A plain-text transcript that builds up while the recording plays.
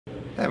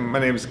Hi, my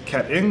name is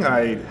Kat Ing.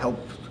 I help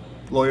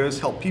lawyers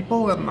help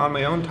people, and on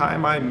my own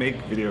time I make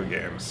video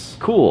games.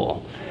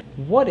 Cool.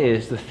 What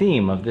is the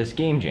theme of this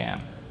game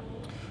jam?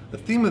 The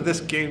theme of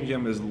this game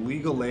jam is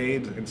legal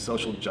aid and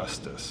social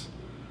justice.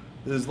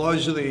 This is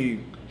largely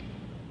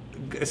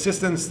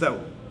assistance that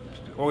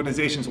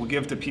organizations will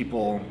give to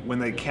people when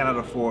they cannot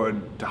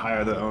afford to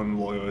hire their own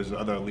lawyers or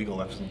other legal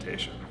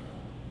representation.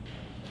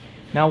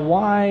 Now,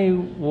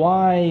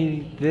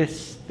 why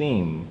this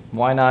theme?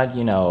 Why not,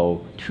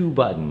 two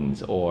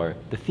buttons or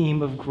the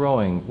theme of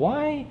growing?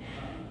 Why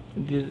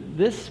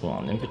this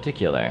one in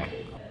particular?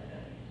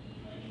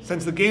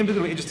 Since the games are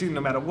going to be interesting no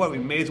matter what, we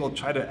may as well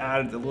try to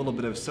add a little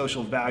bit of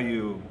social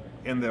value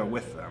in there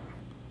with them.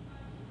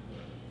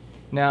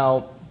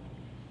 Now,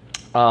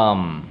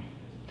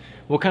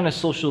 what kind of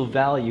social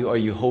value are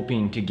you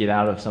hoping to get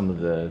out of some of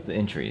the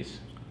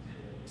entries?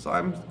 So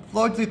I'm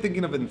largely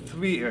thinking of in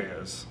three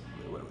areas.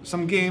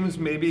 Some games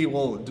maybe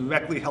will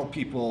directly help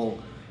people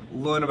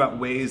learn about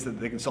ways that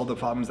they can solve the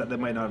problems that they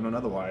might not have known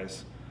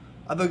otherwise.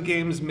 Other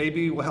games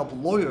maybe will help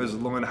lawyers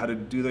learn how to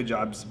do their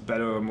jobs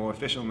better or more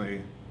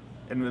efficiently.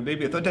 And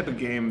maybe a third type of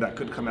game that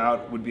could come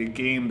out would be a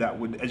game that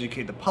would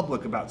educate the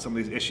public about some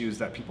of these issues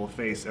that people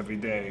face every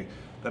day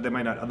that they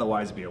might not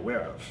otherwise be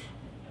aware of.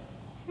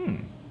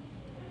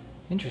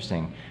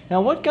 Interesting.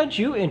 Now, what got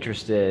you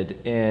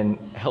interested in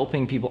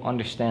helping people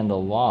understand the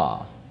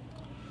law?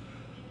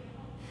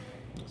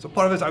 So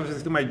part of it is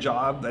obviously through my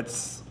job.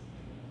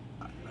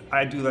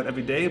 I do that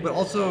every day, but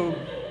also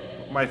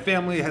my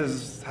family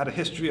has had a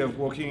history of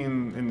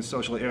working in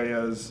social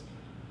areas.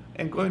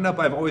 And growing up,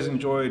 I've always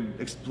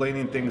enjoyed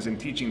explaining things and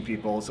teaching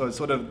people. So it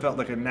sort of felt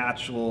like a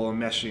natural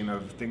meshing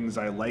of things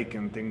I like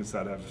and things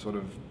that have sort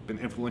of been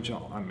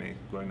influential on me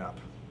growing up.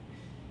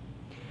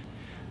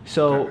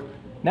 So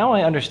now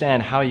I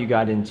understand how you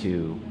got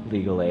into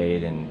legal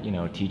aid and,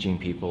 teaching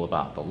people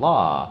about the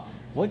law.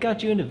 What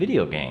got you into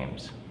video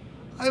games?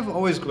 I've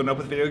always grown up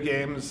with video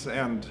games,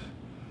 and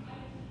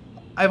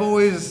I've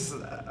always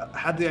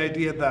had the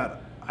idea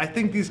that I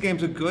think these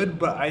games are good,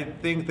 but I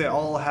think they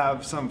all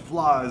have some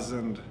flaws.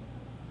 And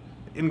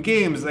in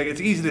games, like,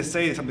 it's easy to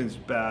say something's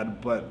bad,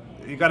 but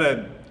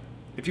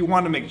if you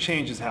want to make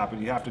changes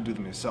happen, you have to do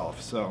them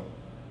yourself. So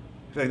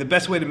I feel like the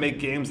best way to make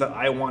games that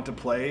I want to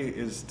play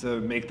is to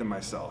make them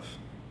myself,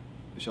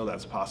 to show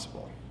that's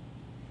possible.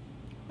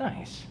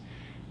 Nice.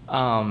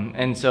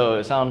 And so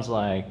it sounds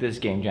like this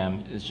game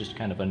jam is just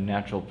kind of a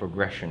natural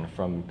progression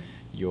from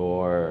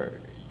your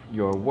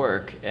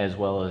work as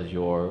well as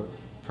your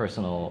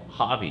personal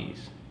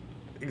hobbies.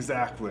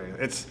 Exactly.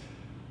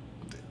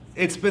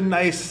 It's been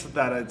nice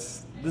that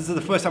this is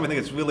the first time I think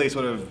it's really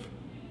sort of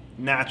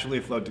naturally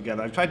flowed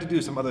together. I've tried to do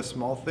some other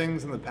small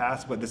things in the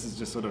past, but this has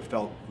just sort of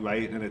felt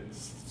right, and it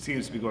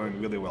seems to be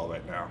going really well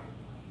right now.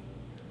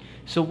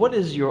 So what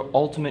is your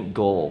ultimate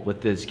goal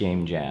with this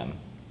game jam?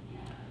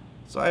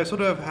 So I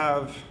sort of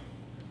have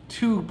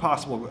two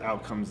possible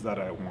outcomes that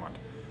I want.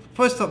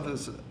 First up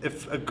is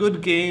if a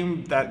good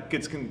game that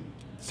gets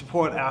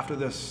support after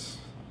this,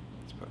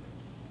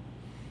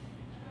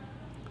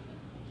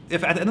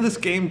 if at the end of this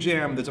game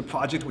jam there's a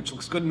project which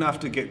looks good enough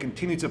to get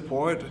continued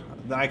support,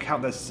 then I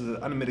count this as an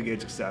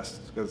unmitigated success,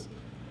 because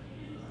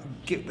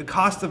the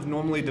cost of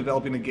normally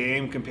developing a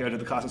game compared to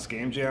the cost of this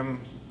game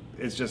jam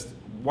is just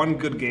one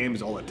good game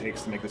is all it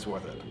takes to make this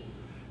worth it.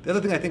 The other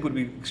thing I think would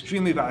be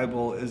extremely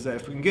valuable is that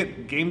if we can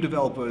get game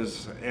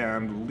developers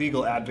and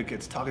legal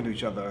advocates talking to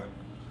each other,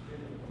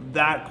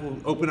 that will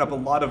open up a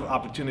lot of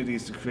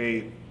opportunities to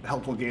create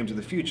helpful games in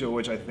the future,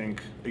 which I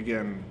think,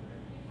 again,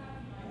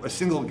 a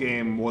single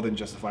game more than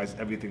justifies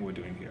everything we're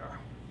doing here.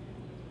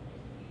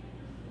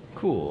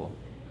 Cool.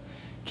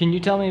 Can you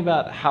tell me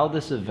about how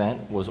this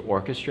event was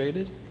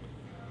orchestrated?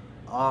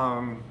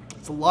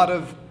 It's a lot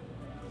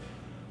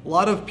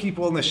of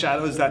people in the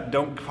shadows that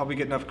don't probably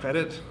get enough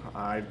credit.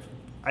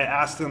 I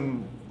asked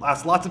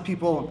lots of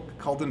people,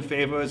 called in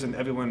favors, and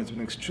everyone has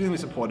been extremely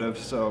supportive.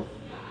 So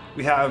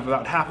we have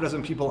about half a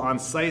dozen people on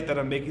site that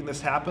are making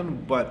this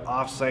happen, but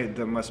off site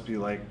there must be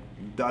like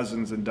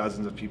dozens and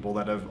dozens of people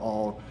that have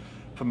all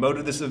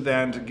promoted this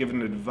event,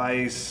 given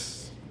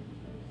advice,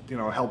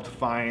 helped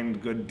find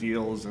good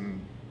deals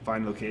and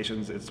find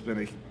locations. It's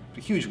been a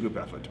huge group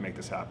effort to make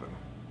this happen.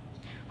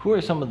 Who are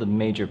some of the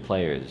major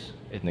players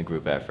in the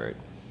group effort?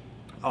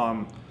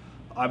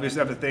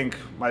 Obviously, I have to thank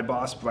my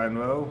boss, Brian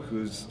Rowe,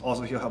 who's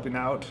also here helping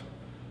out.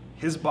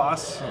 His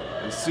boss,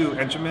 Sue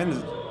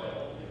Encherman,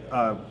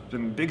 has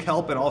been a big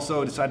help and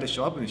also decided to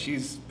show up, and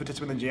she's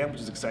participating in the jam, which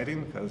is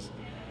exciting because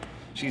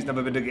she's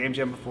never been to a game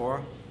jam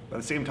before. But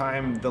at the same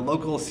time, the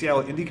local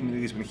Seattle indie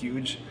community has been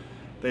huge.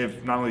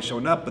 They've not only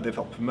shown up, but they've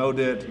helped promote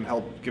it and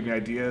helped give me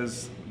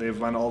ideas. They've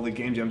run all the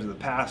game jams in the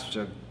past, which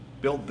I've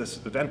built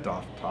this event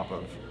off top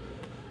of.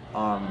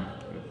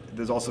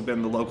 There's also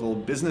been the local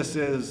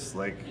businesses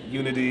like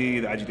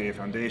Unity, the IGDA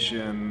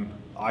Foundation,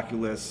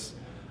 Oculus,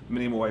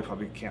 many more I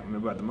probably can't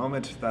remember at the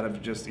moment, that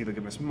have just either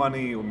given us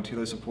money or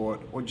material support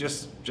or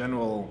just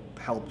general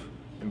help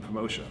in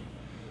promotion.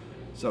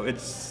 So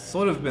it's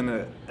sort of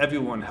been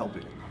everyone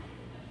helping.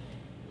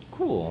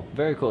 Cool,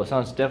 very cool. It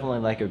sounds definitely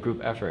like a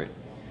group effort.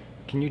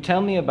 Can you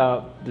tell me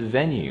about the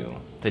venue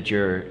that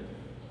you're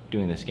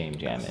doing this game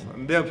jam in?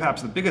 And they're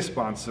perhaps the biggest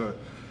sponsor.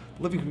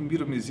 Living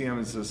Computer Museum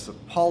is this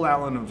Paul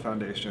Allen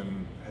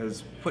Foundation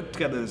has put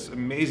together this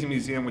amazing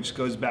museum which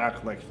goes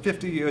back like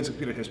 50 years of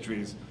computer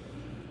histories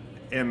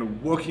and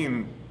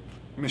working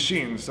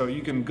machines. So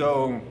you can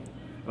go,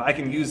 I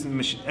can use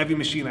every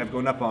machine I've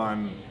grown up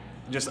on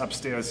just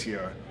upstairs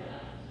here.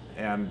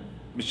 And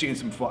machines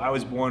from before I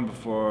was born,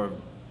 before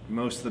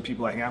most of the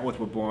people I hang out with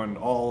were born,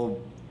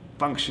 all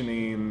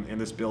functioning in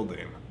this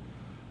building.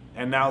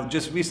 And now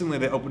just recently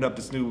they opened up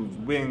this new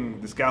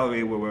wing, this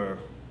gallery where we're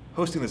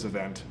hosting this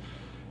event.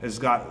 Has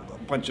got a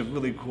bunch of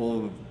really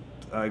cool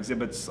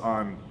exhibits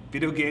on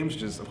video games,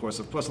 which is of course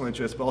of personal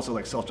interest, but also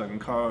like self-driving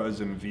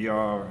cars and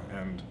VR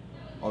and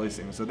all these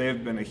things. So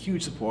they've been a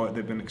huge support.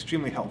 They've been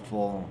extremely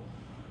helpful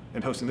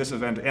in hosting this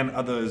event and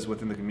others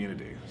within the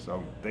community.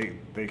 So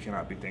they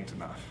cannot be thanked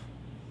enough.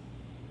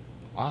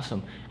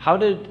 Awesome. How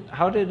did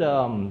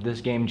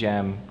this game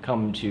jam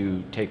come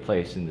to take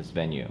place in this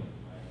venue?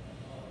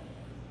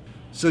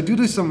 So due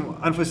to some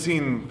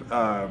unforeseen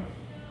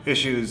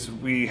issues,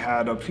 we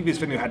had a previous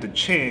venue had to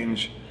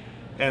change,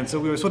 and so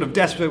we were sort of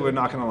desperate. We were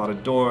knocking on a lot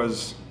of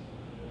doors,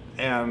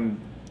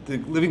 and the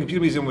Living Computer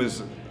Museum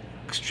was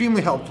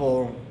extremely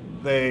helpful.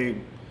 They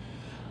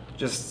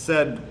just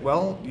said,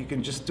 well, you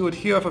can just do it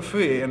here for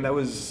free, and that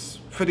was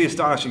pretty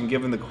astonishing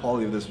given the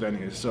quality of this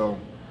venue. So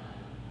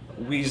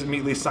we just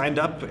immediately signed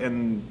up,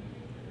 and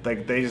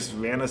like they just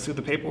ran us through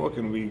the paperwork,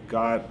 and we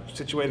got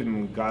situated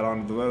and we got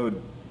on the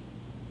road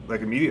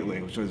like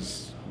immediately, which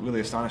was really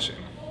astonishing.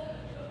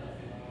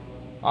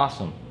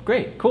 Awesome.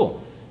 Great.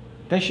 Cool.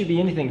 That should be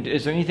anything.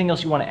 Is there anything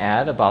else you want to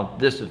add about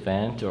this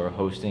event or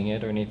hosting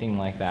it or anything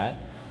like that?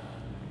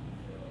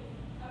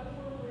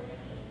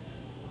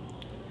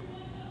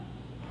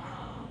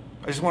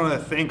 I just want to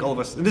thank all of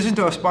us. In addition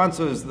to our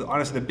sponsors,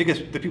 honestly,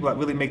 the people that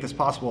really make this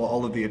possible are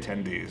all of the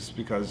attendees,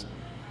 because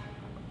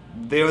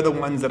they're the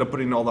ones that are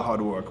putting in all the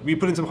hard work. We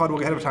put in some hard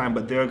work ahead of time,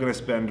 but they're going to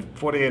spend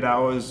 48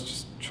 hours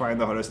just trying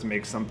the hardest to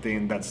make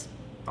something that's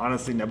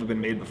honestly never been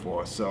made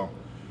before. So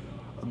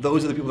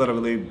those are the people that are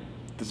really,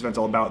 this event's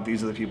all about.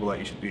 These are the people that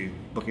you should be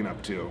looking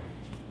up to.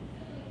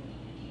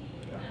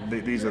 Yeah,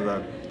 these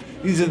are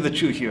the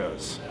true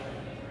heroes.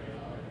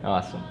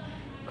 Awesome.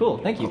 Cool.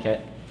 Thank you,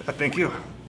 Kat. Thank you.